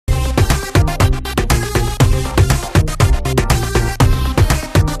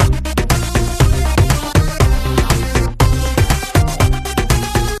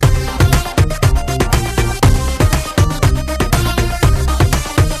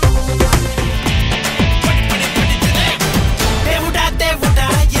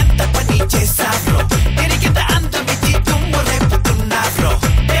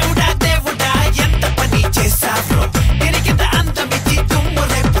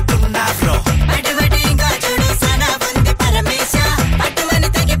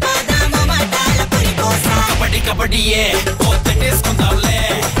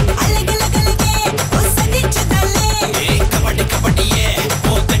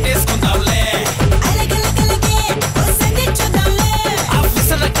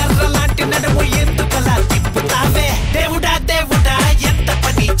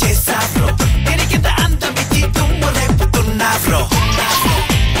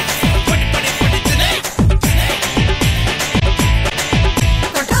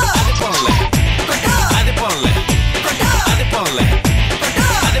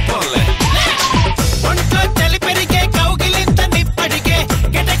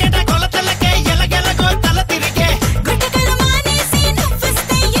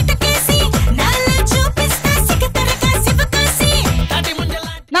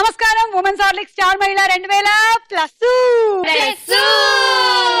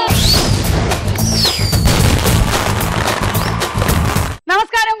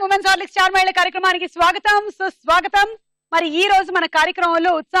కార్యక్రమానికి స్వాగతం సుస్వాగతం. మరి ఈ రోజు మన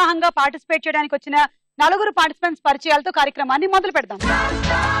కార్యక్రమంలో ఉత్సాహంగా పార్టిసిపేట్ చేయడానికి వచ్చిన నలుగురు పార్టిసిపెంట్స్ పరిచయాలతో కార్యక్రమాన్ని మొదలు పెడదాం.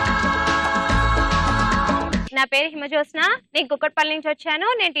 నా పేరు హిమజోత్స్న, నేను కుక్కట్పల్లి నుంచి వచ్చాను.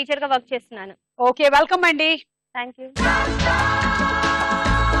 నేను టీచర్ గా వర్క్ చేస్తున్నాను. ఓకే, వెల్కమ్ అండి. Thank you.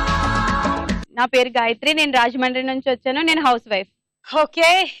 నా పేరు గాయత్రి, నేను రాజమండ్రి నుంచి వచ్చాను. నేను హౌస్ వైఫ్.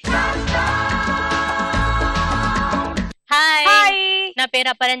 ఓకే, హాయ్, నా పేరు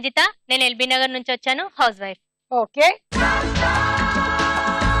అపరంజిత, నేను ఎల్బీ నగర్ నుంచి వచ్చాను. House wife. ఓకే,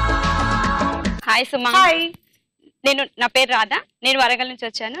 హాయ్ సుమా. హాయ్. నా పేరు రాధా, నేను వరంగల్ నుంచి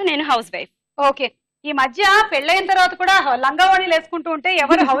వచ్చాను. నేను హౌస్ వైఫ్. ఓకే, ఈ మధ్య పెళ్ళైన తర్వాత కూడా లంగావాణిలు వేసుకుంటూ ఉంటే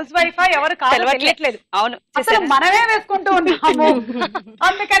ఎవరు హౌస్ వైఫా ఎవరు తెలియట్లేదు. అవును, అసలు మనమే వేసుకుంటూ ఉన్నాము.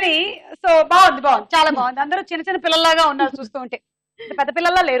 అందుకని సో బాగుంది, చాలా బాగుంది. అందరూ చిన్న చిన్న పిల్లల్లాగా ఉన్నారు చూస్తూ ఉంటే, పెద్ద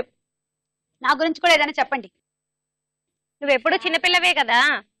పిల్లల్లా లేరు. నా గురించి కూడా ఏదైనా చెప్పండి. నువ్వెప్పుడు చిన్నపిల్లవే కదా.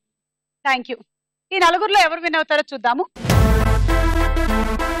 Thank you. ఈ నలుగురిలో ఎవరు విన్ అవుతారో చూద్దాము.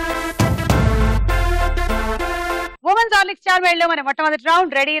 ఉమెన్స్ హార్లిక్స్ స్టార్ మేళలో మన మొట్టమొదటి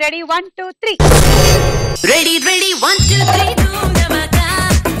రౌండ్. రెడీ 1 2 3. Ready 1 2 3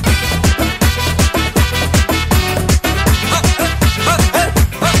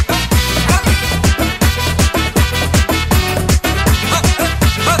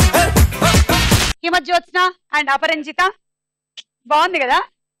 హిమజ్యోత్స్న and అపరంజిత. బాగుంది కదా,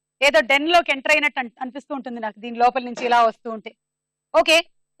 ఏదో డెన్ లోకి ఎంటర్ అయినట్టు అనిపిస్తూ ఉంటుంది నాకు దీని లోపల నుంచి ఇలా వస్తూ ఉంటే. ఓకే,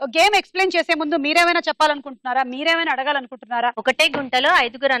 గేమ్ ఎక్స్ప్లెయిన్ చేసే ముందు మీరేమైనా చెప్పాలనుకుంటున్నారా, మీరేమైనా అడగాలనుకుంటున్నారా? ఒకటే గుంటలో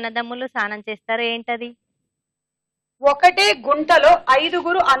 5గురు అన్నదమ్ములు స్నానం చేస్తారు, ఏంటది? ఒకటే గుంటలో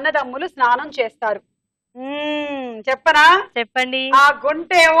 5గురు అన్నదమ్ములు స్నానం చేస్తారు. చెప్పనా? చెప్పండి. ఆ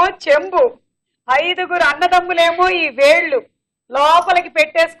గుంట ఏమో చెంబు, 5గురు అన్నదమ్ములేమో ఈ వేళ్ళు లోపలికి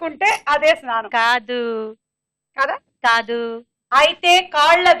పెట్టేసుకుంటే అదే స్నానం. కాదు. కదా? కాదు. అయితే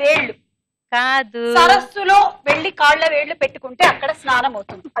కాళ్ల వేళ్ళు. కాదు. సరస్సులో వెళ్లి కాళ్ల వేళ్లు పెట్టుకుంటే అక్కడ స్నానం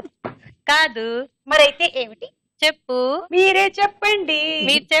అవుతుంది. అది కాదు. మరైతే ఏమిటి? చెప్పు. మీరే చెప్పండి.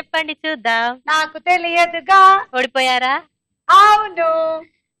 మీరు చెప్పండి చూద్దాం. నాకు తెలియదుగా. ఓడిపోయారా? అవును.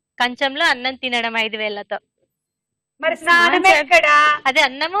 కంచంలో అన్నం తినడం 5 వేళ్లతో. మరి స్నానం ఎక్కడా? అదే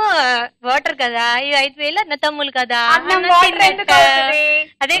అన్నము వాటర్ కదా, ఈ 5 వేలు అన్న తమ్ములు కదా. అన్నం వాటర్ ఎందుకు అవుతుంది?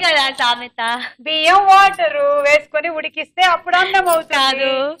 అదే కదా సామెత. బియ్యం వాటర్ వేసుకొని ఉడికిస్తే అప్పుడు అన్నం అవుతుంది.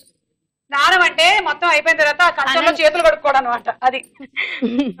 స్నానం అంటే మొత్తం అయిపోయిన తర్వాత కంచంలో చేతులు కడుక్కోవడం అనమాట. అది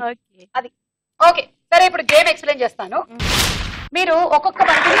అది ఓకే. సరే, ఇప్పుడు గేమ్ ఎక్స్ప్లెయిన్ చేస్తాను. మీరు ఒక్కొక్క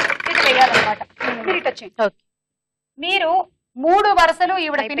బంతిని ఇటు వేయాలన్నమాట. మీరు ఇటు వచ్చేయండి. మీరు 3 వరుసలు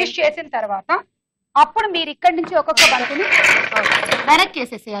ఈవిడ ఫినిష్ చేసిన తర్వాత అప్పుడు మీరు ఇక్కడి నుంచి ఒక్కొక్క బంతిని వెనక్కి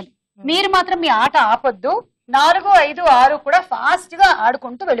వేసేసేయాలి. మీరు మాత్రం మీ ఆట ఆపొద్దు. 4 5 6 కూడా ఫాస్ట్ గా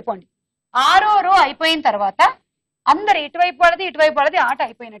ఆడుకుంటూ వెళ్ళిపోండి. 6వ రో అయిపోయిన తర్వాత అందరు ఇటువైపు పడది ఆట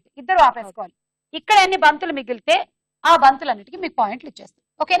అయిపోయినట్టు ఇద్దరు ఆపేసుకోవాలి. ఇక్కడ ఎన్ని బంతులు మిగిలితే ఆ బంతులన్నిటికీ మీకు పాయింట్లు ఇచ్చేస్తాం.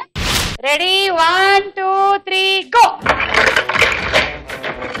 ఓకేనా? Ready 1 2 3 go.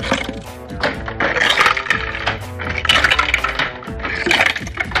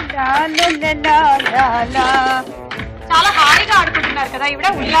 చాలా హాయిగా ఆడుకుంటున్నారు కదా ఈవిడ,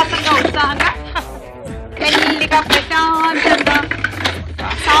 ఉల్లాసంగా ఉత్సాహంగా మెల్లిగా ప్రశాంతంగా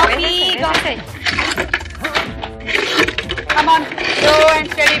సాఫీగా. Come on, slow and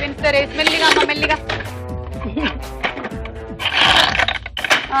steady wins the race. మెల్లిగా అమ్మ, మెల్లిగా.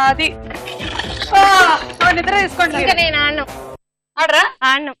 అది నిద్ర తీసుకోండి. నేను ఆడను. ఆడరా?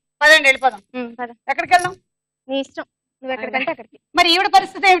 ఆడను. పదండి వెళ్ళిపోదాం. ఎక్కడికి వెళ్దాం? నీ ఇష్టం, నువ్వు ఎక్కడికంటే అక్కడికి. మరి ఈవిడ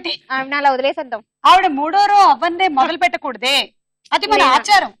పరిస్థితి ఏమిటి? అలా వదిలేసేద్దాం. ఆవిడ 3వ రో అవ్వందే మొదలు పెట్టకూడదే, అది మన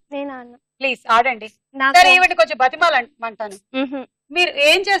ఆచారం. నేను ఆడను. ప్లీజ్ ఆడండి. సరే, ఈవిడ కొంచెం బతిమాలంటాను. మీరు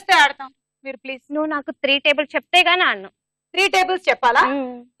ఏం చేస్తే ఆడతాం? మీరు ప్లీజ్. నువ్వు నాకు 3 టేబుల్స్ చెప్తే గానీ ఆడను. 3 టేబుల్స్ చెప్పాలా?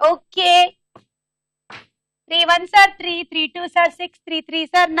 Okay. 3 1s are 3, 3 2s are 6, 3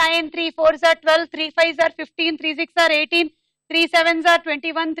 3s are 9, 3 4s are 12, 3 5s are 15, 3 6s are 18, 3 7s are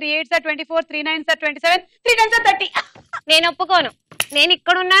 21, 3 8s are 24, 3 9s are 27, 3 10s are 30. నేను ఒప్పుకోను. నేను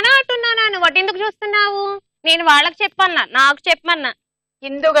ఇక్కడ ఉన్నానా అటున్నానా? నువ్వు వాటి ఎందుకు చూస్తున్నావు? నేను వాళ్ళకి చెప్పన్నా, నాకు చెప్పమన్నా.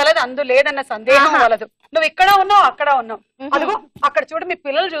 ఇందు గలదు అందు లేదన్న సందేహం వలదు. నువ్వు ఇక్కడ ఉన్నావు, అక్కడ ఉన్నావు. అదిగో అక్కడ చూడు, మీ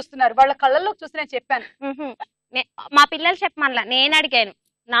పిల్లలు చూస్తున్నారు. వాళ్ళ కళ్ళల్లో చూసి నేను చెప్పాను. మా పిల్లలు చెప్పమనలా, నేను అడిగాను.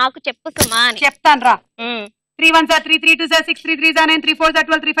 నాకు చెప్పు సుమా అని. చెప్తాను రా. 3 1s are 3, 3 2s are 6, 3 3s are 9, 3 4s are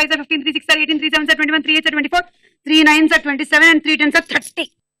 12, 3 5s are 15, 3 6s are 18, 3 7s are 21, 3 8s are 24, 3 9s are 27 and 3 10s are 30.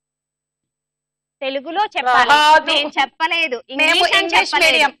 తెలుగులో చెప్పాలి. నేను చెప్పలేదు.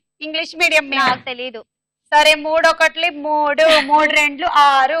 ఇంగ్లీష్ మీడియం నాకు తెలీదు. సరే, 3 1 3, 3 2 6, 3 3 9, 3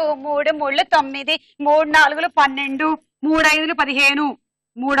 4 12, 3 5 15, 3 6 18, 3 7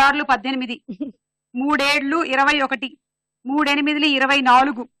 21, 3 8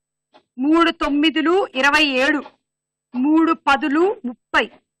 24, 3 9లు 27, 3 10లు 30.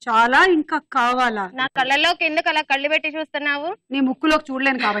 చాలా ఇంకా కావాలా? నా కళ్ళలోకి ఎందుకు అలా కళ్ళు పెట్టి చూస్తున్నావు? నీ ముక్కులోకి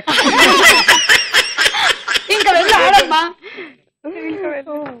చూడలేను కాబట్టి. ఇంకా వెళ్ళి ఆడమ్మా,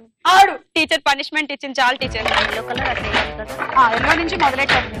 ఆడు. టీచర్ పనిష్మెంట్ ఇచ్చింది చాలు టీచర్. ఎల్లో నుంచి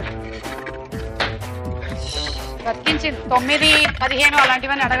మొదలెట్టాను. బతికించింది. 9, 15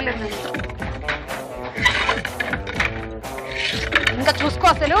 అలాంటివన్నీ అడగలేదు నేను. ఇంకా చూసుకో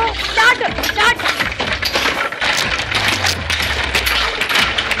అసలు. Start start.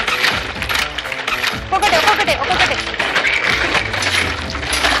 ఒక్కొక్కటే ఒక్కొక్కటే ఒక్కొక్కటే.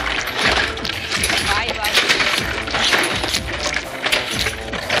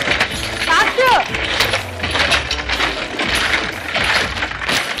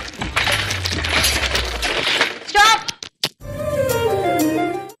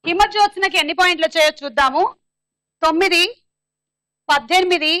 హిమజ్యోత్స్నకి ఎన్ని పాయింట్లు వచ్చాయో చూద్దాము. 9,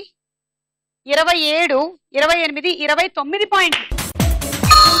 18, 27, 28, 29 పాయింట్లు.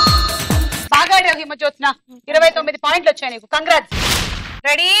 బాగా ఆడావు హిమజ్యోత్స్న. 29 పాయింట్లు వచ్చాయి నీకు. కంగ్రాట్స్.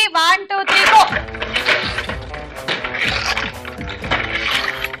 రెడీ? 1 2 3 గో.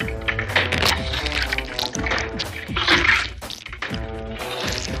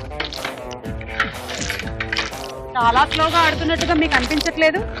 చాలా స్లోగా ఆడుతున్నట్టుగా మీకు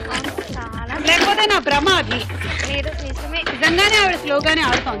అనిపించట్లేదు? లేకపోతే నా భ్రమ అది? నిజంగానే ఆవిడ స్లోగానే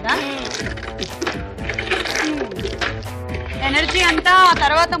ఆడుతోందా? ఎనర్జీ అంతా ఆ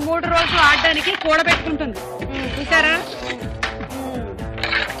తర్వాత 3 రోజులు ఆడడానికి కూడబెట్టుకుంటుంది. చూసారా?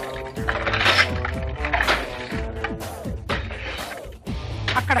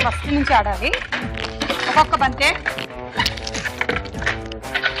 అక్కడ ఫస్ట్ నుంచి ఆడాలి. ఒక్కొక్క బంతే.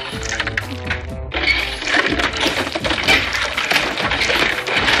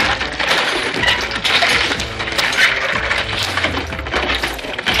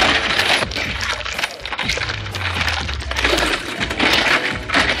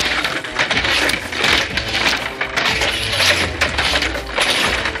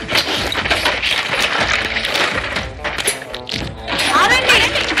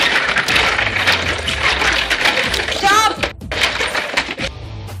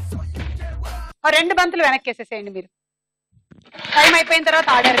 రెండు బంతులు వెనక్కేసేసేయండి మీరు. టైం అయిపోయిన తర్వాత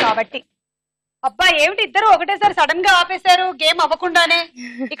ఆడారు కాబట్టి. అబ్బా ఏమిటి ఇద్దరు ఒకటేసారి సడన్ గా ఆపేశారు గేమ్ అవ్వకుండానే?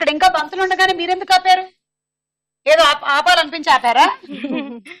 ఇక్కడ ఇంకా బంతులు ఉండగానే మీరెందుకు ఆపారు? ఏదో ఆపాలనిపించి ఆపారా?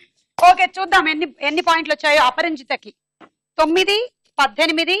 ఓకే, చూద్దాం ఎన్ని పాయింట్లు వచ్చాయో అపరంజితకి. 9,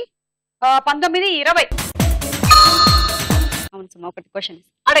 18, 19, 20. అవును సుమా, ఒకటి క్వశ్చన్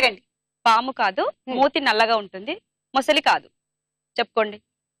అడగండి. పాము కాదు, మూతి నల్లగా ఉంటుంది, మొసలి కాదు, చెప్పుకోండి.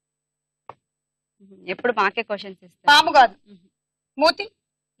 ఎప్పుడు మాకే క్వశ్చన్స్ ఇస్తారు. పాము కాదు, మూతి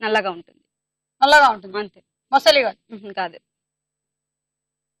నల్లగా ఉంటుంది. నల్లగా ఉంటుంది అంతే. మొసలి కాదు. కాదు.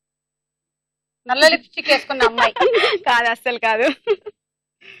 నల్ల లిప్స్టిక్ వేసుకున్న అమ్మాయి కాదు, అస్సలు కాదు.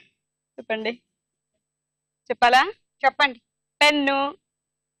 చెప్పండి. చెప్పాలా? చెప్పండి. పెన్ను.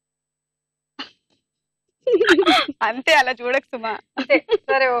 అంతే, అలా చూడకు సుమా. అంతే.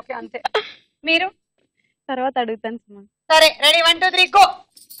 సరే ఓకే, అంతే. మీరు తర్వాత అడుగుతాను సుమా. సరే రెడీ? 1 2 3 గో.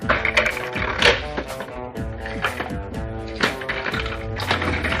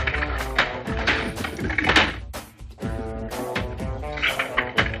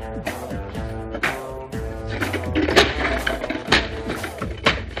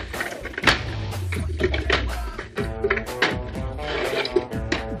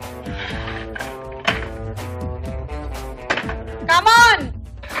 కమాన్,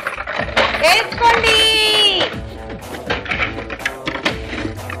 వేసుకోండి.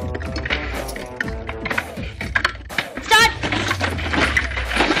 స్టార్ట్.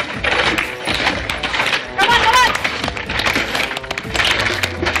 కమాన్ కమాన్.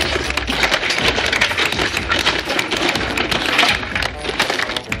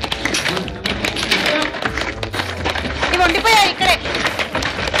 ఇవి వండిపోయాయి ఇక్కడే.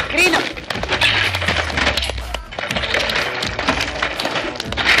 గ్రీన్.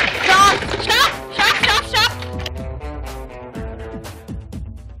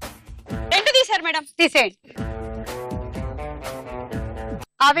 మేడం తీసేయండి.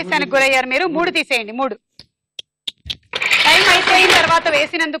 ఆవేశానికి గురయ్యారు మీరు. 3 తీసేయండి. 3. టైం అయిపోయిన తర్వాత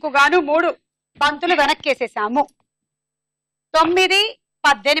వేసినందుకు గాను 3 బంతులు వెనక్కేసేసాము. 9,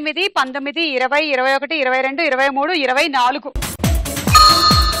 18, 19, 20, 21, 22, 23, 24.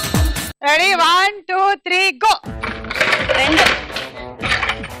 రెడీ? 1 2 3 గో. 2.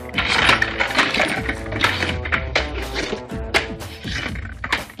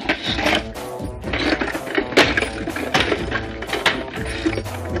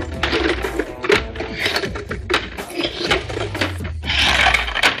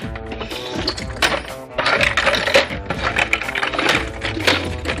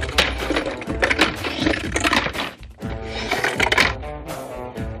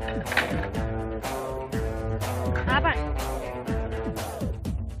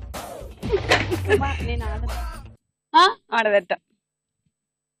 ఆడదట.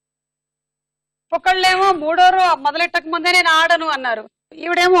 ఒకళ్ళేమో మూడో రో మొదలెట్టక ముందే నేను ఆడను అన్నారు,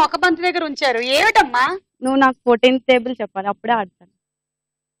 ఈవిడేమో ఒక బంతి దగ్గర ఉంచారు. ఏమిటమ్మా? నువ్వు నాకు 14th టేబుల్ చెప్పాలి, అప్పుడే ఆడతాను.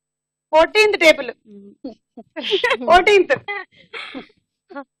 14th table. 14th.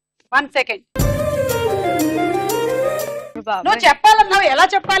 1 సెకండ్. నువ్వు చెప్పాలన్నావు, ఎలా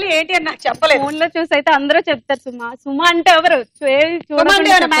చెప్పాలి ఏంటి అని నాకు చెప్పలేదు. ఫోన్ లో చూసి అయితే అందరూ చెప్తారు సుమా. సుమా అంటే ఎవరు?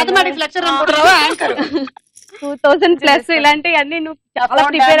 మ్యాథమెటిక్స్ లెక్చర్ అనుకుంటున్నావా? యాంకర్. 2000+ ఇలాంటివన్నీ నువ్వు చాలా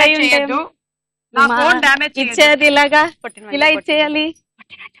ప్రిపేర్ అయ్యి ఉంటావు. నా ఫోన్ డ్యామేజ్ ఇచ్చేది ఇలాగా, ఇలా ఇచ్చేయాలి,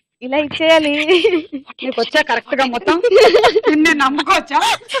 ఇలా ఇచ్చేయాలి. నీకు వచ్చా కరెక్ట్ గా మొత్తం? నేను నమ్ముకోవచ్చా?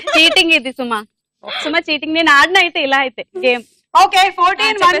 చీటింగ్ ఇది సుమా. సుమా చీటింగ్. నేను ఆడిన అయితే ఇలా అయితే game. Okay.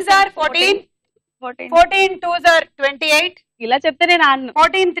 14 1s are 14, 14 2s are 28. ఇలా చెప్తే నేను ఆడను.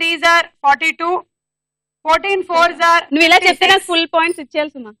 14 3s are 42, 14 4s are నువ్వు ఇలా చెప్తే నాకు ఫుల్ పాయింట్స్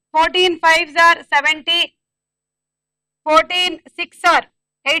ఇచ్చేయాలి సుమా. 14 5s are 70, 14 6 are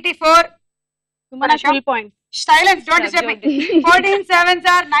 84. Suma full points. Silence, don't disturb me. 14 7s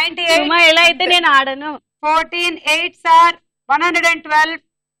are 98. సుమా ఎలా అయితే నేను ఆడను. 14 8s are 112,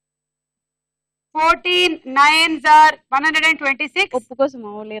 14 9s are 126. ఒప్పుకో సుమా,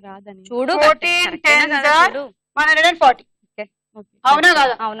 ఓలే రాదని. చూడు. 14 10s are 140. అవునా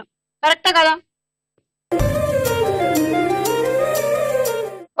కదా? అవును. కరెక్టా కదా?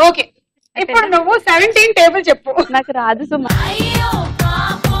 ఓకే. ఇప్పుడు నువ్వు 17 టేబుల్ చెప్పు. నాకు రాదు సుమా.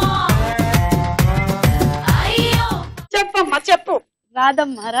 చెప్పమ్మా చెప్పు.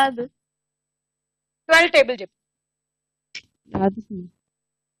 రాదమ్మా, రాదు. 12 టేబుల్ చెప్పు. రాదు సుమా.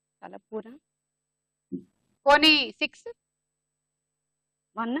 చాలా పూరా. పోనీ 6,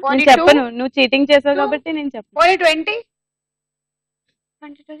 నేను చెప్పను, నువ్వు చీటింగ్ చేసావు కాబట్టి నేను చెప్పను. పోనీ 20.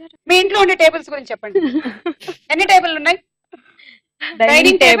 మీ ఇంట్లో ఉండే టేబుల్స్ గురించి చెప్పండి. ఎన్ని టేబుల్ ఉన్నాయి?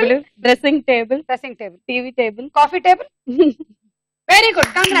 Dining table, dressing table, TV table, coffee table. Very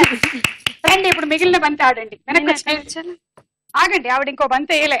good, congrats. రండి ఇప్పుడు మిగిలిన బంతి ఆడండి. వెనక్కి ఆగండి, ఆవిడ ఇంకో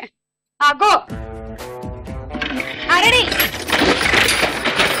బంతి వేయలే. గో. రెడీ.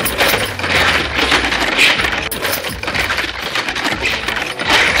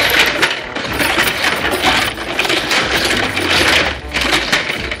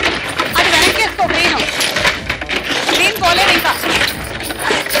 అది వెనక్కేసుకో. గ్రీన్ పోలేదు ఇంకా.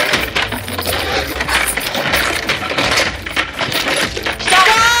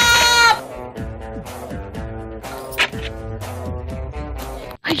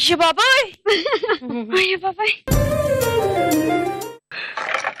 అయ్యో బాబాయ్, అయ్యో బాబాయ్.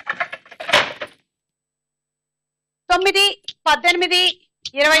 9 18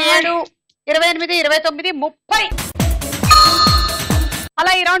 27 28 29 30.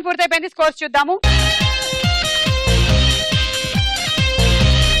 అలా ఈ రౌండ్ పూర్తయిపోయింది. స్కోర్స్ చూద్దాము.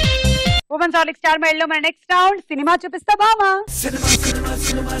 ఉమెన్స్ ఆర్లిక్ స్టార్ మైల్లో మన నెక్స్ట్ రౌండ్ సినిమా చూపిస్తా బామా.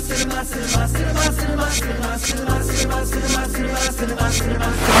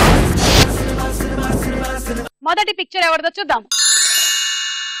 మొదటి పిక్చర్ ఎవరిదో చూద్దాం.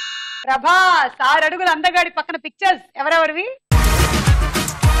 ప్రభాస్ 6 అడుగుల అందగాడి పక్కన పిక్చర్స్ ఎవరెవరివి?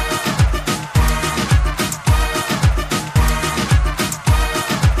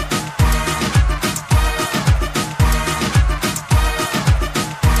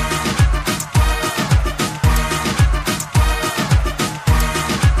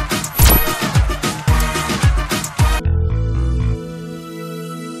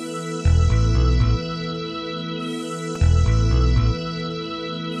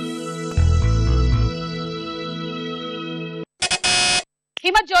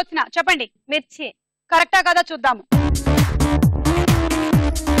 హిమత్ జ్యోత్స్న చెప్పండి. మిర్చి. కరెక్టా కదా చూద్దాము.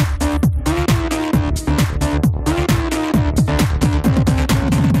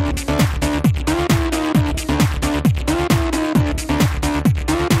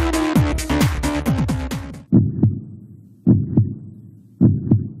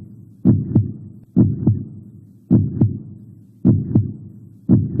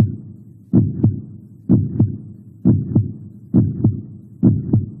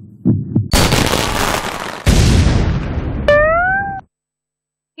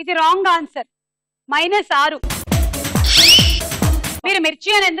 ఇది రాంగ్ ఆన్సర్. -6. మీరు మిర్చి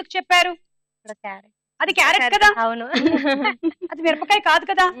అని ఎందుకు చెప్పారు? అది క్యారెట్ కదా. అవును. అది మిరపకాయ కాదు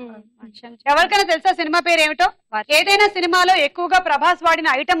కదా. ఎవరికైనా తెలుసా సినిమా పేరు ఏమిటో? ఏదైనా సినిమాలో ఎక్కువగా ప్రభాస్ వాడిన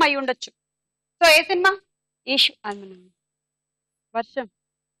ఐటమ్ అయి ఉండొచ్చు. సో ఏ సినిమా? వర్షం.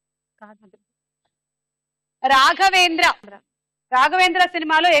 రాఘవేంద్ర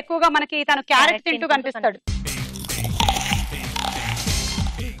సినిమాలో ఎక్కువగా మనకి తను క్యారెట్ తింటూ కనిపిస్తాడు.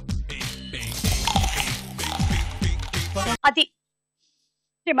 అది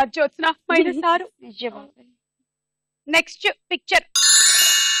హిమత్ జ్యోత్స్న -6. Next picture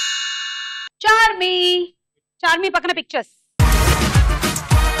Charmi. చార్మి పక్కన పిక్చర్స్.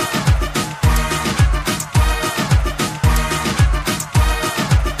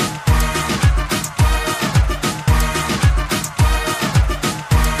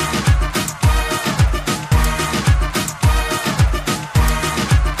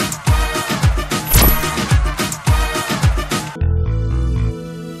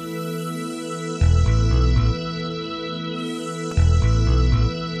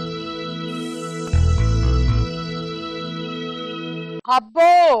 అబ్బో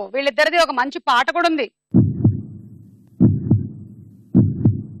వీళ్ళిద్దరిది ఒక మంచి పాట కూడా ఉంది.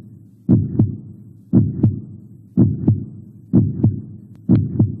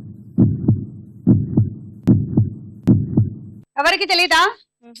 ఎవరికి తెలీదా?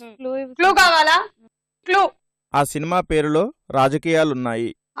 క్లూ కావాలా? క్లూ. ఆ సినిమా పేరులో రాజకీయాలున్నాయి.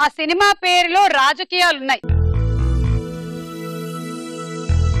 ఆ సినిమా పేరులో రాజకీయాలున్నాయి.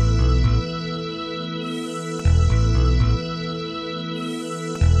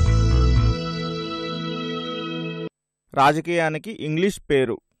 రాజకీయానికి ఇంగ్లీష్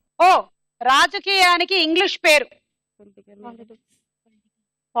పేరు. ఓ రాజకీయానికి ఇంగ్లీష్ పేరు.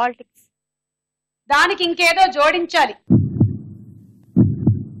 పాలిటిక్స్. దానికి ఇంకేదో జోడించాలి.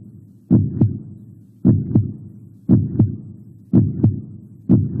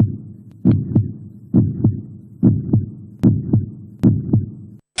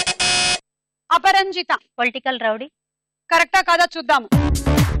 అపరంజిత. Political rowdy. కరెక్టా కాదా చూద్దాము.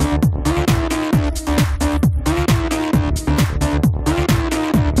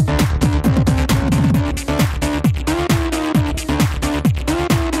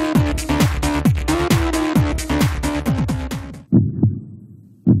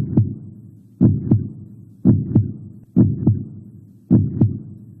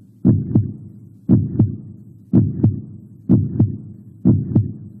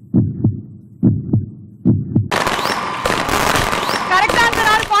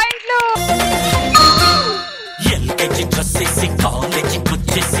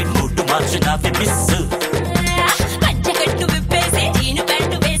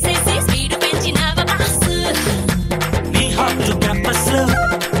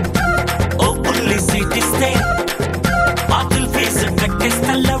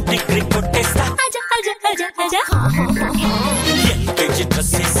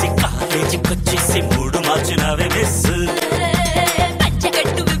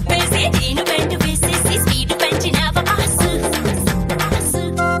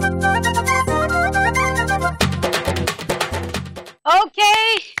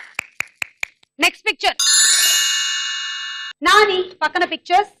 నెక్స్ట్ పిక్చర్ నాని పక్కన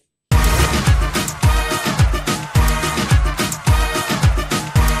పిక్చర్స్.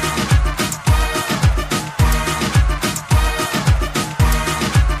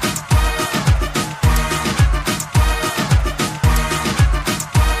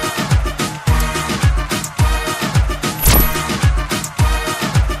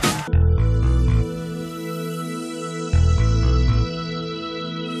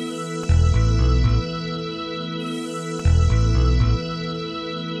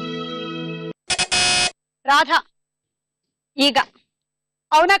 రాధ. ఈగ.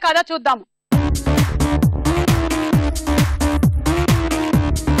 అవునా కాదా చూద్దాము.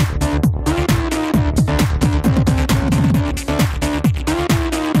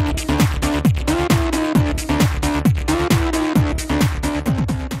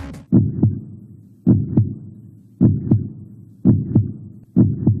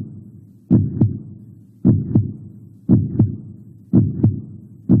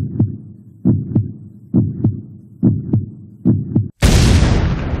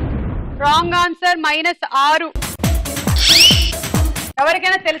 Wrong answer -6.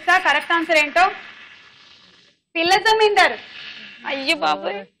 ఎవరికైనా తెలుసా కరెక్ట్ ఆన్సర్ ఏంటో? పిల్ల జమీందారు. అయ్యో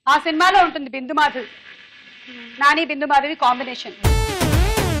బాబు, ఆ సినిమాలో ఉంటుంది బిందు మాధవి. నాని బిందు Madhavi combination.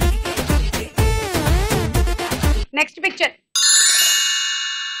 Next picture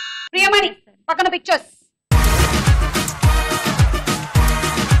Priyamani పక్కన పిక్చర్స్.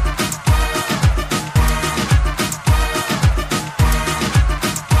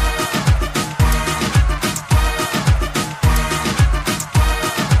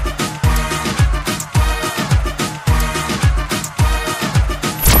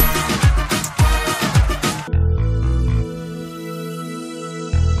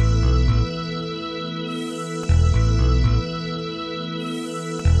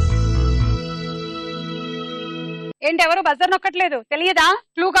 ఏంటి ఎవరు బజర్ నొక్కట్లేదు? తెలియదా?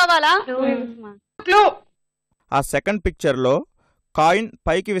 క్లూ కావాలా? క్లూ. ఆ సెకండ్ పిక్చర్ లో కాయిన్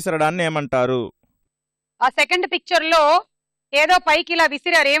పైకి విసరడాన్ని ఏమంటారు? ఆ సెకండ్ పిక్చర్ లో ఏదో పైకి ఇలా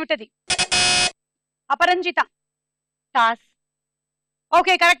విసిరారు, ఏమిటది? అపరంజిత. టాస్.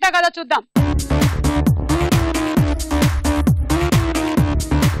 ఓకే, కరెక్టా కదా చూద్దాం.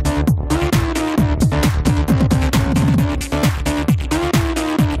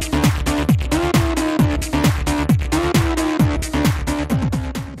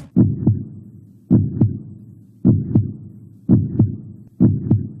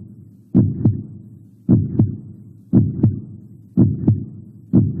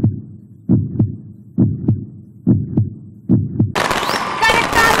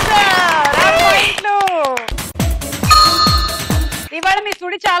 ఇవాళ మీ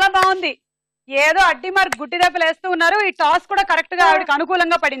సుడి చాలా బాగుంది. ఏదో అడ్డి మరి గుడ్డి దెబ్బలు వేస్తూ ఉన్నారు. ఈ టాస్ కూడా కరెక్ట్ గా ఆవిడకి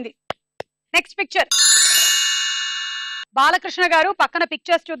అనుకూలంగా పడింది. నెక్స్ట్ పిక్చర్ బాలకృష్ణ గారు. పక్కన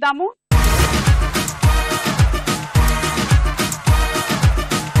పిక్చర్స్ చూద్దాము.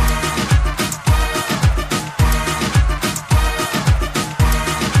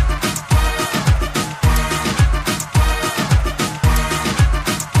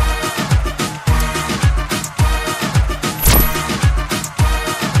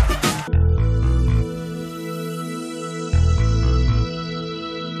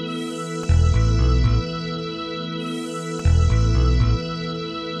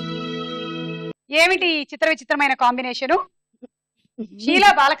 ఏమిటి చిత్ర విచిత్రమైన కాంబినేషను? షీలా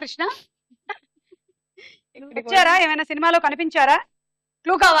బాలకృష్ణ వచ్చారా? ఏమైనా సినిమాలో కనిపించారా?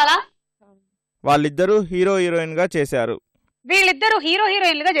 క్లూ కావాలా? వాళ్ళిద్దరూ హీరో హీరోయిన్ గా చేశారు. వీళ్ళిద్దరూ హీరో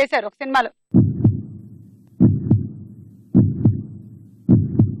హీరోయిన్లుగా చేశారు ఒక సినిమాలో.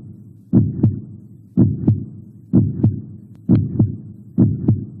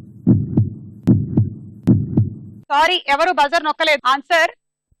 సారీ, ఎవరు బజర్ నొక్కలేదు. ఆన్సర్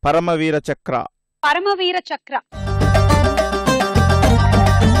పరమవీర చక్ర. పరమవీర చక్ర.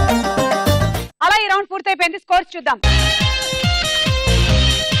 అలా ఈ రౌండ్ పూర్తయిపోయింది. స్కోర్స్ చూద్దాం.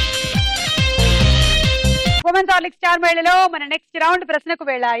 ఉమెన్స్ హార్లిక్స్ స్టార్ మహిళలో మన నెక్స్ట్ రౌండ్ ప్రశ్నకు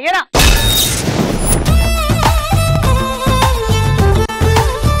వెళ్ళాయరా.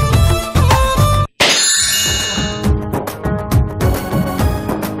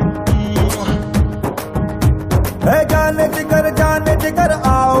 जाने जिगर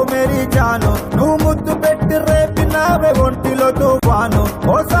आओ मेरी जानो नू मुद्दु पेट्टी रेपिनावे ఒంటిలో తుఫాను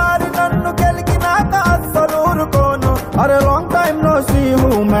ఓసారి నన్ను గెలికినాక అస్సలు ఊరుకోను అరే long time no see who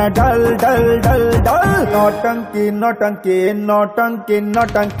मैं डल डल डल डल नौटंकी नौटंकी नौटंकी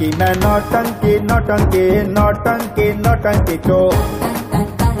नौटंकी मैं नौटंकी नौटंकी नौटंकी नौटंकी चो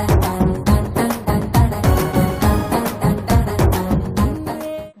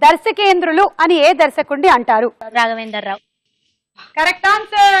దర్శకేంద్రులు అని ఏ దర్శకుడిని అంటారు? రాఘవేందర్ రావు. Correct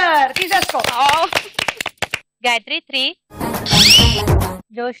answer. తీసేసుకో. Gayatri 3,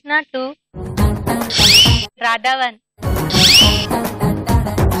 Joshna 2, Radha 1.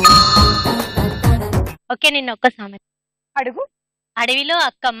 Okay, నిన్న ఒక్క సామెత అడుగు. అడవిలో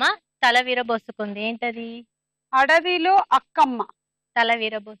అక్కమ్మ తల విరబోసుకుంది. ఏంటది? అడవిలో అక్కమ్మ తల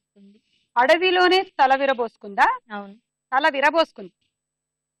విరబోసుకుంది. అడవిలోనే తల విరబోసుకుందా? అవును. తల విరబోసుకుంది.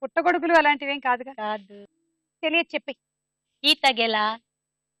 పుట్టగొడుగులు అలాంటివేం కాదుగా? కాదు. తెలియదు, చెప్పి. ఈత గెల.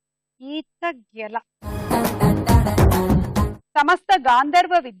 ఈత గెల. సమస్త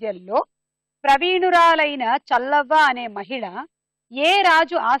గాంధర్వ విద్యల్లో ప్రవీణురాలైన చల్లవ్వ అనే మహిళ ఏ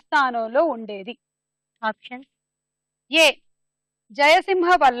రాజు ఆస్థానంలో ఉండేది? ఆప్షన్: ఏ జయసింహ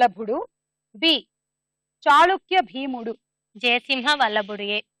వల్లభుడు, బి చాళుక్య భీముడు. జయసింహ వల్లభుడు.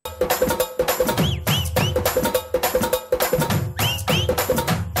 ఏ.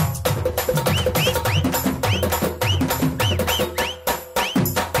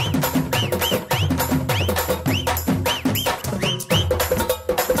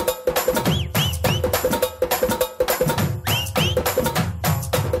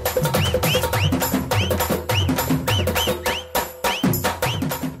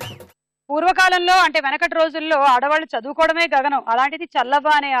 పూర్వకాలంలో అంటే వెనకటి రోజుల్లో ఆడవాళ్ళు చదువుకోవడమే గగనం. అలాంటిది చల్లవ్వ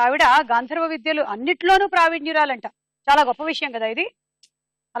అనే ఆవిడ గాంధర్వ విద్యలు అన్నిట్లోనూ ప్రావీణ్యురాలంట. చాలా గొప్ప విషయం కదా ఇది.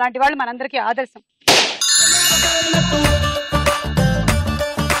 అలాంటి వాళ్ళు మనందరికీ ఆదర్శం.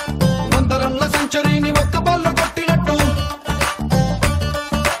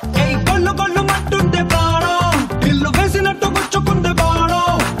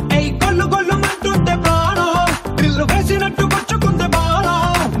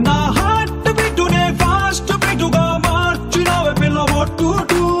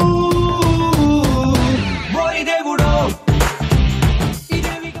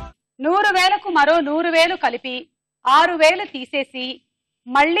 మరో 100,000 కలిపి 6,000 తీసేసి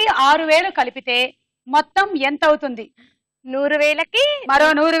మళ్ళీ 6,000 కలిపితే మొత్తం ఎంత అవుతుంది? 100,000కి మరో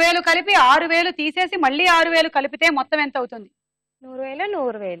 100,000 కలిపి 6,000 తీసేసి మళ్ళీ 6,000 కలిపితే మొత్తం ఎంత అవుతుంది? 100,000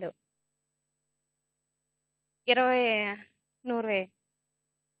 100,000 20 100,000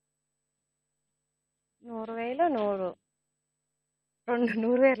 100,000 100 రెండు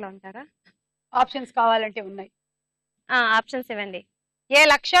 100,000 అంటారా? ఆప్షన్స్ కావాలంటే ఉన్నాయి. ఆప్షన్స్ ఇవ్వండి. ఏ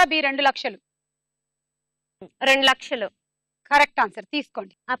లక్ష, బి 2 లక్షలు. 2 లక్షలు కరెక్ట్ ఆన్సర్,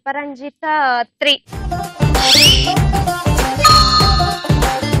 తీసుకోండి. అపరంజిత 3.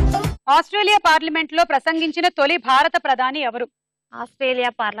 ఆస్ట్రేలియా పార్లమెంట్ లో ప్రసంగించిన తొలి భారత ప్రధాని ఎవరు? Australia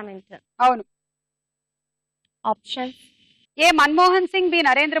parliament. అవును. Option A Manmohan Singh, B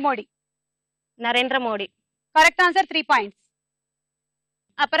Narendra Modi. Narendra Modi. Correct answer, 3 points.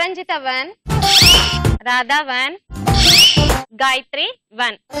 అపరంజిత 1, Radha 1, Gayatri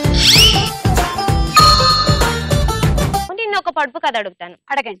 1. నిన్న ఒక పడుపు కథ అడుగుతాను,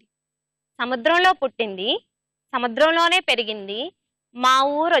 అడగండి. సముద్రంలో పుట్టింది, సముద్రంలోనే పెరిగింది, మా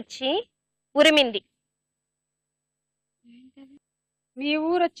ఊరు వచ్చి ఉరిమింది. మీ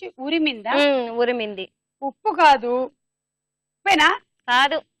ఊరు వచ్చి ఉరిమిందా? ఉరిమింది. ఉప్పు కాదు. ఉప్పేనా?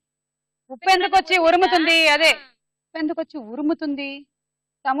 కాదు. ఉప్పు ఎందుకు వచ్చి ఉరుముతుంది? అదే ఉప్పు ఎందుకు వచ్చి ఉరుముతుంది?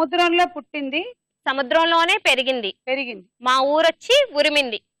 సముద్రంలో పుట్టింది, సముద్రంలోనే పెరిగింది, మా ఊరొచ్చి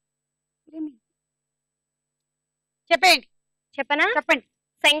ఉరిమింది. చెప్పండి. చెప్పనా? చెప్పండి.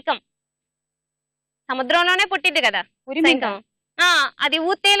 శంఖం. సముద్రంలోనే పుట్టింది కదా శంఖం. అది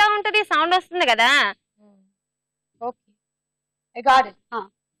ఊతేలా ఉంటది, సౌండ్ వస్తుంది కదా.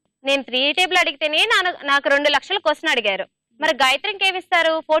 నేను 3 టేబుల్ అడిగితేనే నాకు 2 లక్షల క్వశ్చన్ అడిగారు. మరి గాయత్రికి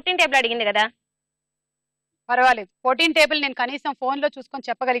ఏమిస్తారు? 14 టేబుల్ అడిగింది కదా. పర్వాలేదు, 14 టేబుల్ నేను కనీసం ఫోన్ లో చూసుకొని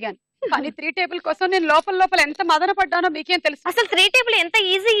చెప్పగలిగాను. కానీ 3 టేబుల్ కోసం నేను లోపల ఎంత మదన పడ్డానో మీకేం తెలుసు? అసలు 3 టేబుల్ ఎంత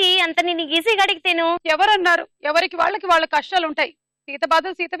ఈజీ, అంత నేను ఈజీగా అడిగితేను. ఎవరన్నారు? ఎవరికి వాళ్ళ కష్టాలు ఉంటాయి. సీత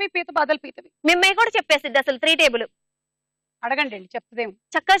బాధలు సీతవి, పీత బాధలు పీతవి. మిమ్మల్ని కూడా చెప్పేసిద్ది అసలు 3 టేబుల్. అడగండి, చెప్తదేమో.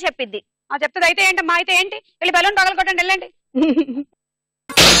 చక్కగా చెప్పిద్ది. చెప్తుంది. అయితే ఏంటమ్మా? అయితే ఏంటి? వెళ్ళి బెలూన్ పగలు కొట్టండి, వెళ్ళండి.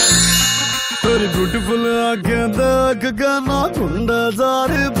 బ్యూటిఫుల్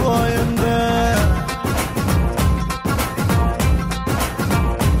జారిపోయిందా,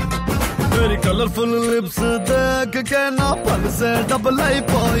 వెరీ కలర్ఫుల్ లిప్స్ దగ్గకే నా పల్సే డబుల్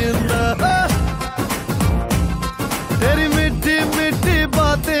అయిపోయిందా, తెరి మిట్టి మిట్టి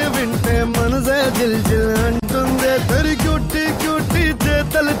బాతే వింటే మనసే జిల్ జిల్ అంటుందే, తెరి క్యూటీ క్యూటీ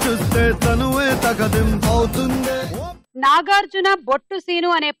చేతలు చూస్తే తనువే తగదింపవుతుందే. నాగార్జున బొట్టు సీను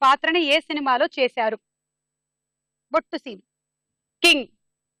అనే పాత్రని ఏ సినిమాలో చేశారు? బొట్టు సీను, కింగ్.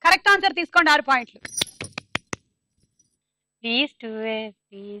 కరెక్ట్ ఆన్సర్, తీసుకోండి 6 పాయింట్లు. Please 2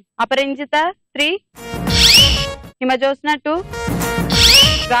 please. అపరంజిత 3, హిమజోత్స్న 2,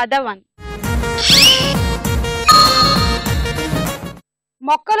 రాధా 1.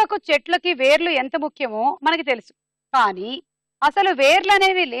 మొక్కలకు చెట్లకి వేర్లు ఎంత ముఖ్యమో మనకి తెలుసు, కానీ అసలు వేర్లు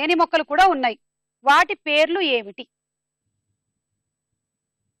అనేవి లేని మొక్కలు కూడా ఉన్నాయి. వాటి పేర్లు ఏమిటి?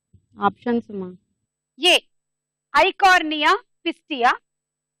 Options A Eichhornia Pistia,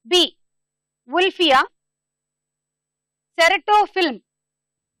 B ఉల్ఫియా, సెరటోఫిల్మ్.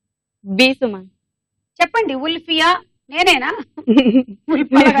 B సుమా. చెప్పండి. ఉల్ఫియా. నేనేనా?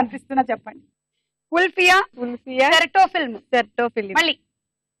 ఉల్ఫియా కనిపిస్తున్నా, చెప్పండి. ఉల్ఫియా, సెరటోఫిల్మ్. మళ్ళీ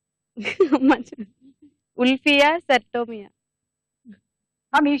ఉల్ఫియా, సెర్టోమియా.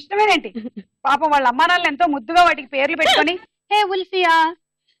 మీ ఇష్టమేనేంటి? పాపం వాళ్ళ అమ్మానాలను ఎంతో ముద్దుగా వాటికి పేర్లు పెట్టుకొని హే ఉల్ఫియా,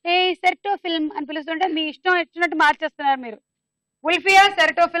 హే సెరటోఫిల్మ్ అని పిలుస్తుంటే మీ ఇష్టం వచ్చినట్టు మార్చేస్తున్నారు మీరు. ఉల్ఫియా,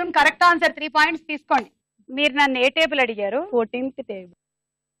 సెరటోఫిల్మ్ కరెక్ట్ ఆన్సర్, 3 పాయింట్స్ తీసుకోండి. మీరు నన్ను ఏ టేబుల్ అడిగారు? 14th table.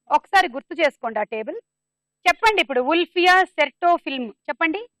 ఒకసారి గుర్తు చేసుకోండి ఆ టేబుల్. చెప్పండి ఇప్పుడు. ఉల్ఫియా, సెరటోఫిల్మ్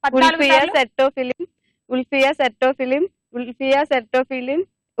చెప్పండి. ఉల్ఫియా, సెరటోఫిల్మ్, ఉల్ఫియా, సెరటోఫిల్మ్, ఉల్ఫియా, సెరటోఫిల్మ్,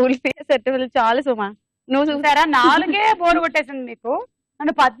 ఉల్ఫియా, సెరటోఫిల్మ్. చాలు సుమా, నువ్వు చూసారా? 4కే బోరు కొట్టేసింది మీకు.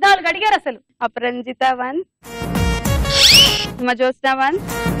 నన్ను 14 అడిగారు అసలు. అపరంజిత 1, హిమజోత్స్న 1,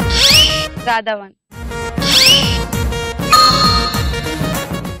 రాధా 1.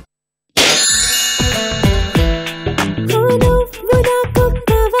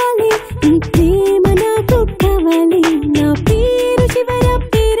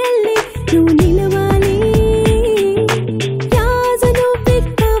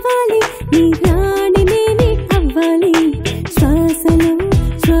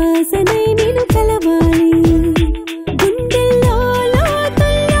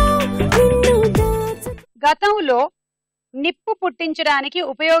 గతంలో నిప్పు పుట్టించడానికి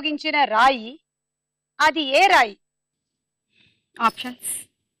ఉపయోగించిన రాయి, అది ఏ రాయి? ఆప్షన్స్.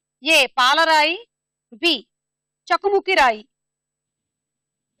 ఏ పాలరాయి, బి చకుముకి రాయి.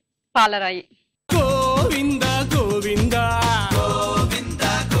 పాలరాయి. గోవింద గోవింద గోవింద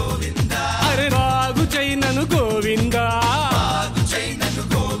గోవింద, అరే రాగు చైనను గోవింద.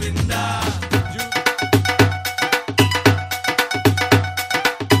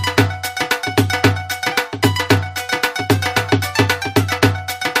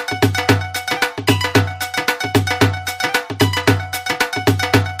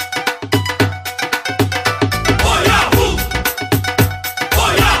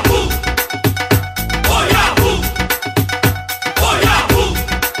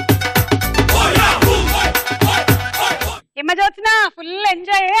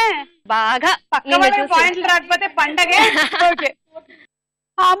 ఎంజాయ్ బాగా పక్క పాయింట్లు రాకపోతే పండగే. ఓకే.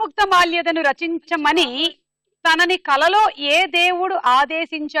 ఆముక్త మాల్యదను రచించమని తనని కలలో ఏ దేవుడు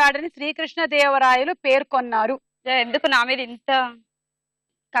ఆదేశించాడని శ్రీకృష్ణదేవరాయలు పేర్కొన్నారు? ఎందుకు నా మీద ఇంత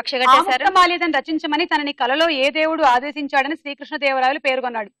కక్ష కట్టేశారు? ఆముక్త మాల్యదను రచించమని తనని కలలో ఏ దేవుడు ఆదేశించాడని శ్రీకృష్ణదేవరాయలు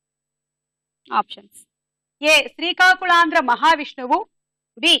పేర్కొన్నాడు? ఆప్షన్స్: ఏ శ్రీకాకుళాంధ్ర మహావిష్ణువు,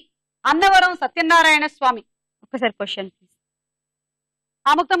 బి అన్నవరం సత్యనారాయణ స్వామి. ఒకసారి క్వశ్చన్ ప్లీజ్.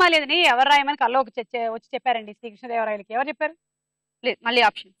 ఆముక్తమాల్యదని ఎవరు రాయమని కల్లో వచ్చి చెప్పారండి శ్రీకృష్ణదేవరాయలకి? ఎవరు చెప్పారు? లేదు, మళ్ళీ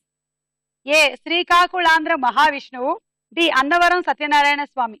ఆప్షన్. ఏ శ్రీకాకుళాంధ్ర మహావిష్ణువు, బి అన్నవరం సత్యనారాయణ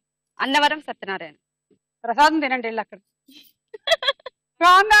స్వామి. అన్నవరం సత్యనారాయణ. ప్రసాదం తినండి వెళ్ళి అక్కడ.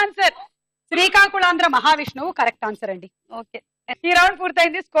 Wrong answer. శ్రీకాకుళాంధ్ర మహావిష్ణువు కరెక్ట్ ఆన్సర్ అండి. ఓకే, ఈ రౌండ్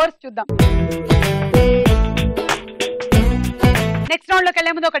పూర్తయింది. స్కోర్స్ చూద్దాం. నెక్స్ట్ రౌండ్ లోకి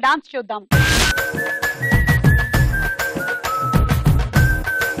వెళ్లే ముందు ఒక డాన్స్ చూద్దాం.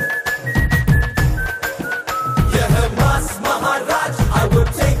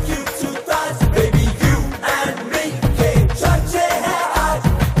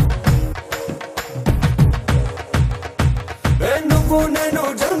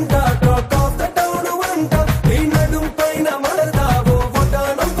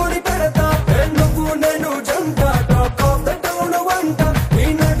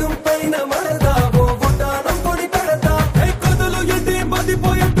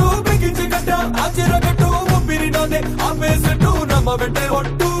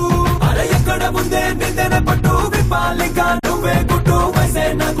 ఎక్కడ ముందే నిందెన పట్టు విపాలిగా నువ్వే గుట్టు వయసే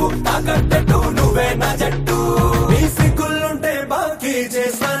నాకు తాకట్టట్టు నువ్వే నా జట్టు. నీ సిగ్గులుంటే బాకీ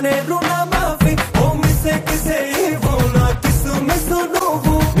చేస్తానే రుణ మాఫీ. ఓ మిస్సే కిసే ఇవ్వు నా కిస్సు మిస్సు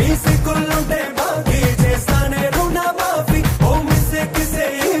నువ్వు. నీ సిగ్గులుంటే బాకీ చేస్తానే రుణ మాఫీ. ఓ మిస్సే కిసే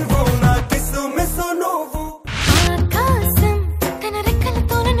ఇవ్వు నా కిస్సు మిస్సు నువ్వు. ఆకాశం తన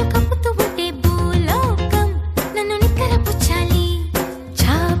రెక్కలతో నన్ను కప్పుతూ ఉంటే భూలోకం నన్ను నిక్కరపుచ్చాలి.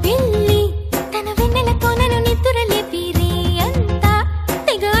 చాబిల్లి తన వెన్నెలతో నన్ను నిద్రలేపి రే అంతా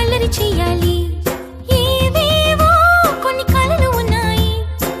తెగ అల్లరి చెయ్యాలి. ఏవేవో కొన్ని కలలు ఉన్నాయి,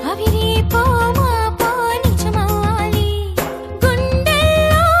 అవి రేపో మాపో నిజమవ్వాలి.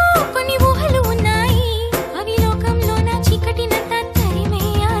 గుండెల్లో కొన్ని ఊహలు ఉన్నాయి, అవి లోకంలో నా చీకటినంతా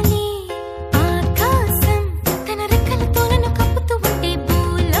తరిమేయాలి. ఆకాశం తన రెక్కలతో నన్ను కప్పుతూ ఉంటే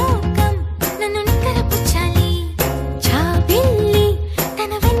భూలోకం నన్ను నిక్కరపుచ్చాలి. చాబిల్లి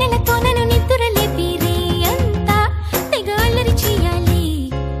తన వెన్నెలతో నన్ను నిద్రలేపి రే అంతా తెగ అల్లరి చెయ్యాలి.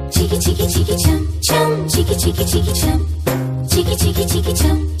 చికి చికి చికి చం చం చికి చికి చికి చం చికి చికి చికి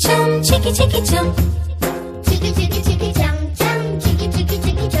చం చం చికి చికి చం చికి చికి చికి చం చం చికి చికి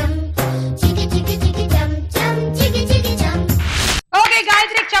చికి చం చికి చికి చికి చం చం చికి చికి చం. ఓకే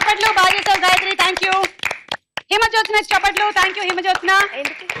గాయత్రి చప్పట్లు బాగా చేసావు గాయత్రి. Thank you. హిమజ్యోత్న చప్పట్లు. Thank you హిమజ్యోత్న.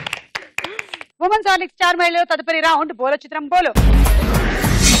 Women's Horlicks star మైల్లో తదుపరి రౌండ్ బోలో చిత్రం బోలో.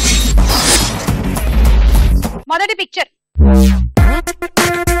 మొదటి పిక్చర్.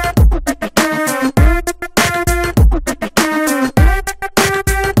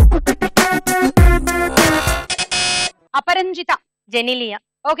 అపరంజిత. జెనిలియా.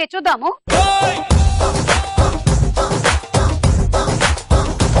 ఓకే చూద్దాము.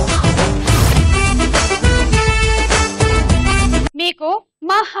 మీకు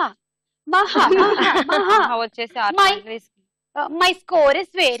మహా మహా మహా వచ్చేసి my score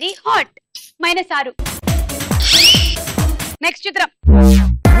is very hot. -6. Next చిత్రం.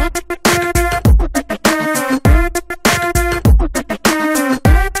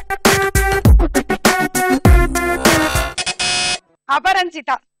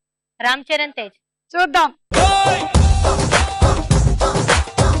 అపరంజిత. రామ్ చరణ్ తేజ్. చూద్దాం.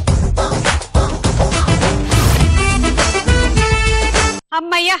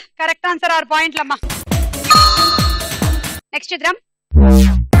 అమ్మయ్యా కరెక్ట్ ఆన్సర్ 6 పాయింట్లమ్మా. నెక్స్ట్ చిత్రం.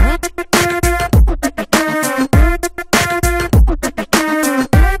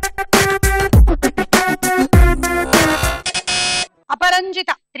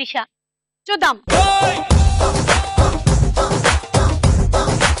 అపరంజిత. త్రిష. చూద్దాం.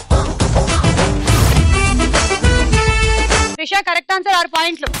 త్రిష కరెక్ట్ ఆన్సర్ 6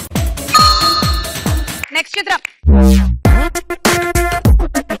 పాయింట్లు. నెక్స్ట్ చిత్రం.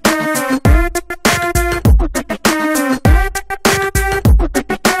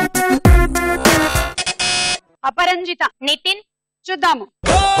 అపరంజిత. నితిన్. చూద్దాము.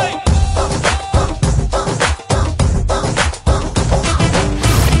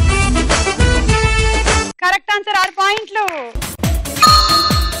 కరెక్ట్ ఆన్సర్ 6 పాయింట్లు.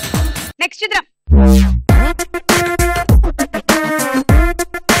 నెక్స్ట్ చిత్రం.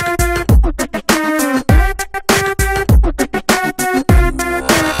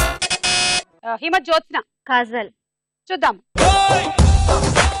 జ్యోత్స్న? కాజల్. చూద్దాం.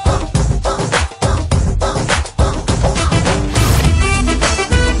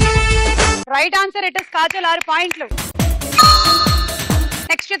 Right answer. It is Kajal. 6 పాయింట్లు.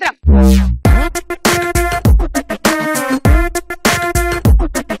 నెక్స్ట్ చిత్రం.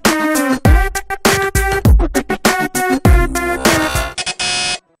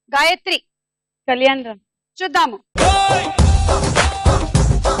 గాయత్రి. కళ్యాణ్ రామ్. చూద్దాము.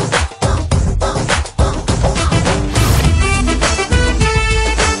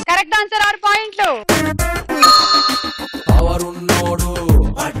 Correct answer. 6 పాయింట్లు. పవరున్నోడు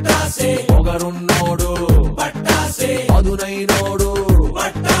పట్టాసే పొగరున్నోడు పట్టాసే అదునైనోడు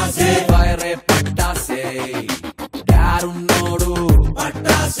పట్టాసే ఫైరే పట్టాసే డారున్నోడు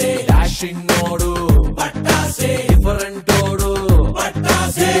పట్టాసే డాషింగ్నోడు పట్టాసే డిఫరెంటోడు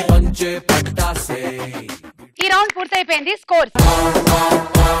పట్టాసే పంచే పట్టాసే. ఈ రౌండ్ పూర్తయిపోయింది. స్కోర్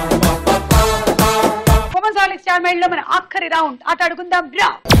కొమసాలి స్టార్ మైండ్ లో మన ఆఖరి రౌండ్ ఆట ఆడుకుందాం రా.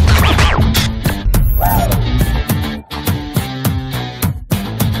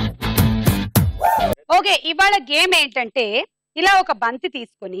 ఓకే, ఇవాళ గేమ్ ఏంటంటే ఇలా ఒక బంతి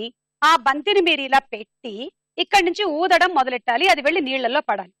తీసుకుని ఆ బంతిని మీరు ఇలా పెట్టి ఇక్కడి నుంచి ఊదడం మొదలెట్టాలి. అది వెళ్ళి నీళ్లలో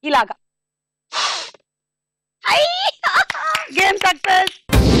పడాలి ఇలాగా. Game success.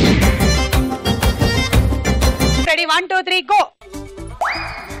 రెడీ? 1 2 3 గో.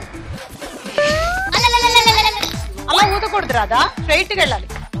 అలా ఊదకూడదు రాదా, స్ట్రైట్ గా వెళ్ళాలి.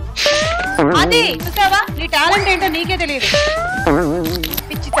 అది చూసావా, నీ టాలెంట్ ఏంటో నీకే తెలియదు.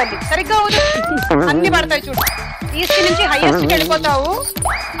 పిచ్చి తల్లి, సరిగ్గా ఊదు. అన్ని పడతాయి చూడు. ఈస్ట్ నుంచి హైయెస్ట్ కి వెళ్ళిపోతావు.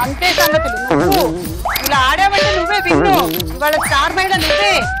 అంతే సంగతులు. నువ్వు ఇలా ఆడావంటే నువ్వే విన్ను. ఇవాళ స్టార్ మైండ్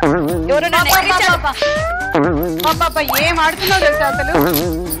నువ్వే. బాబా ఏం ఆడుతున్నావు తెలుసా అసలు.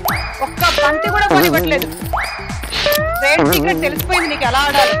 ఒక్క బంతి కూడా కొనివ్వట్లేదు. రేట్ సీక్రెట్ తెలిసిపోయింది నీకు ఎలా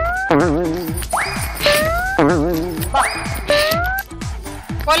ఆడాలి.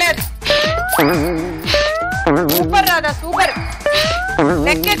 పోలేదు. సూపర్ రాదా, సూపర్.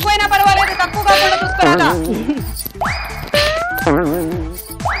 లెక్క ఎక్కువైనా పర్వాలేదు, తక్కువ కాకుండా చూసుకోరాదా.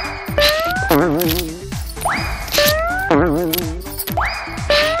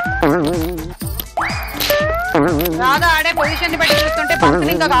 రాధా ఆడే పొజిషన్ ని బట్టి చూస్తుంటే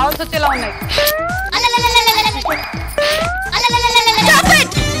పంతులు ఇంకా కావాల్సి వచ్చేలా ఉన్నాయి.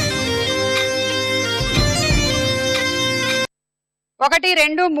 1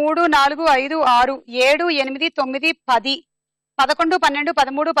 2 3 4 5 6 7 8 9 10 11 12 13 14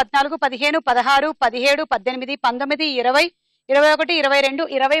 15 16 17 18 19 20 21 22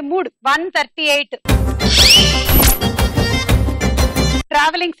 23 138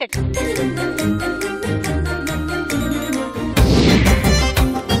 travelling set.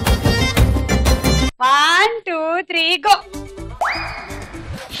 One, two, three, go.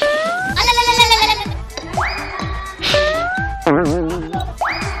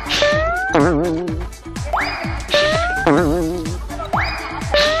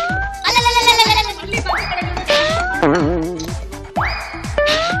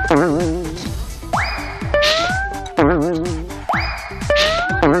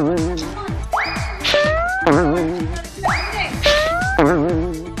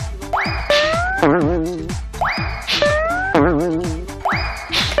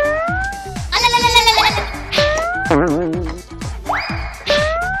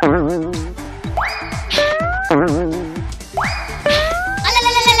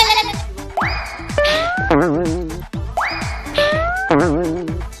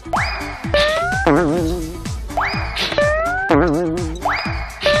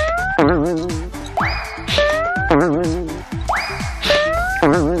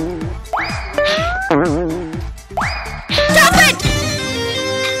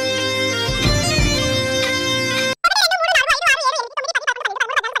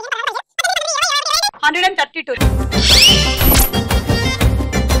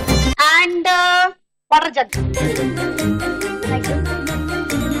 And water jug. Thank you.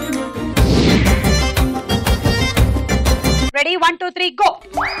 Ready? 1, 2, 3, go.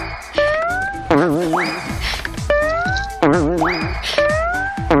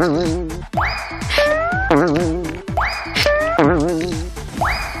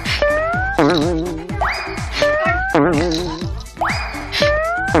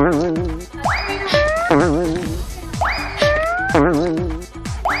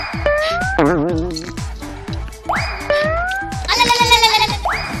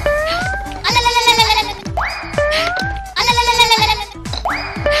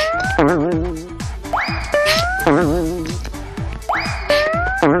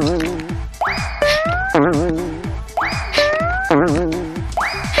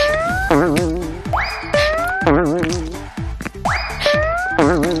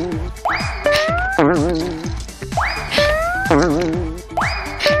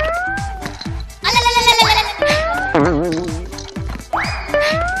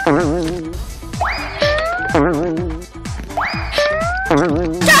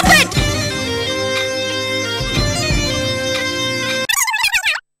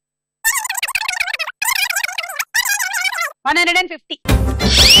 150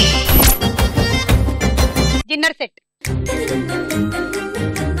 dinner set.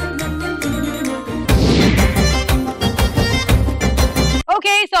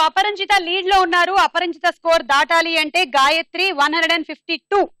 Okay, so అపరంజిత lead లో ఉన్నారు. అపరంజిత స్కోర్ దాటాలి అంటే గాయత్రి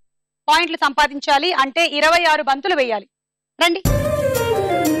 152 పాయింట్లు సంపాదించాలి, అంటే 26 బంతులు వేయాలి. రండి,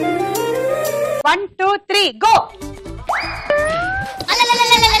 1 2 3 గో.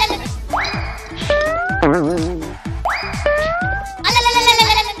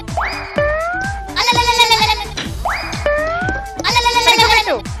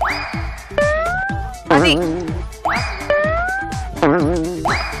 అది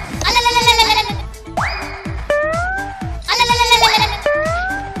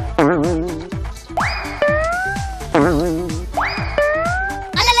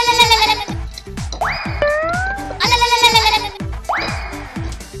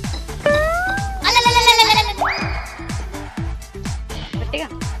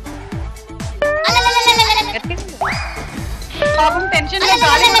పాపం టెన్షన్ లో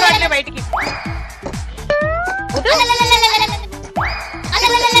గాలి కూడా రాట్లే బయటికి.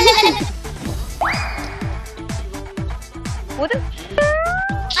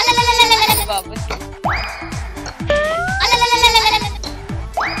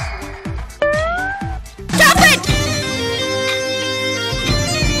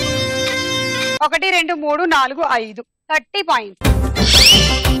 ఒకటి 2 3 4 5 30 points.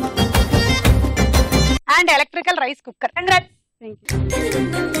 And electrical rice cooker. Congrats.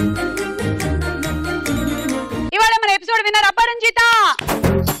 ఇవాళ మన ఎపిసోడ్ విన్నర్ అపరంజిత.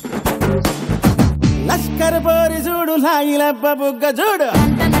 లష్కర్ పోరి చూడు లాగిలబ్బ బుగ్గ చూడు,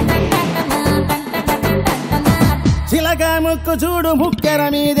 చిలక ముక్కు చూడు, ముక్కెర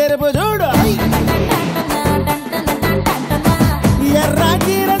మీదెరుపు చూడు, ఎర్ర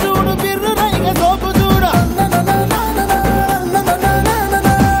చీర చూడు, బిర్రు రైగ సోపు చూడు,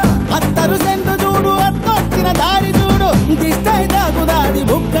 అత్తరు సెంటు చూడు, అత్తొచ్చిన దారి చూడు, దిష్టై దాగుదాది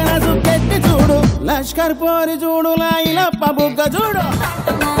బుక్కన సుక్కెట్టి చూడు, లష్కర్ పోరి చూడు లాగిలబ్బ బుగ్గ చూడు.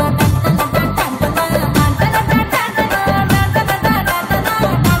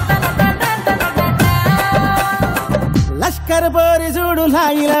 లష్కర్ పోరి చూడు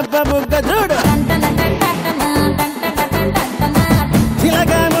లాగిలబ్బ బుగ్గ చూడు,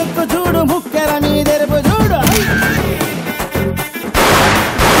 చిలక ముక్కు చూడు, ముక్కెర మీదెరుపు చూడు.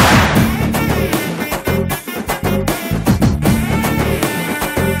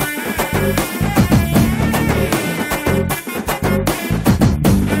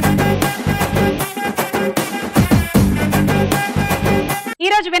 ఈ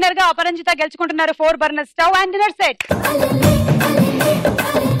రోజు విన్నర్ గా అపరంజిత గెలుచుకుంటున్నారు 4 burner stove and dinner set.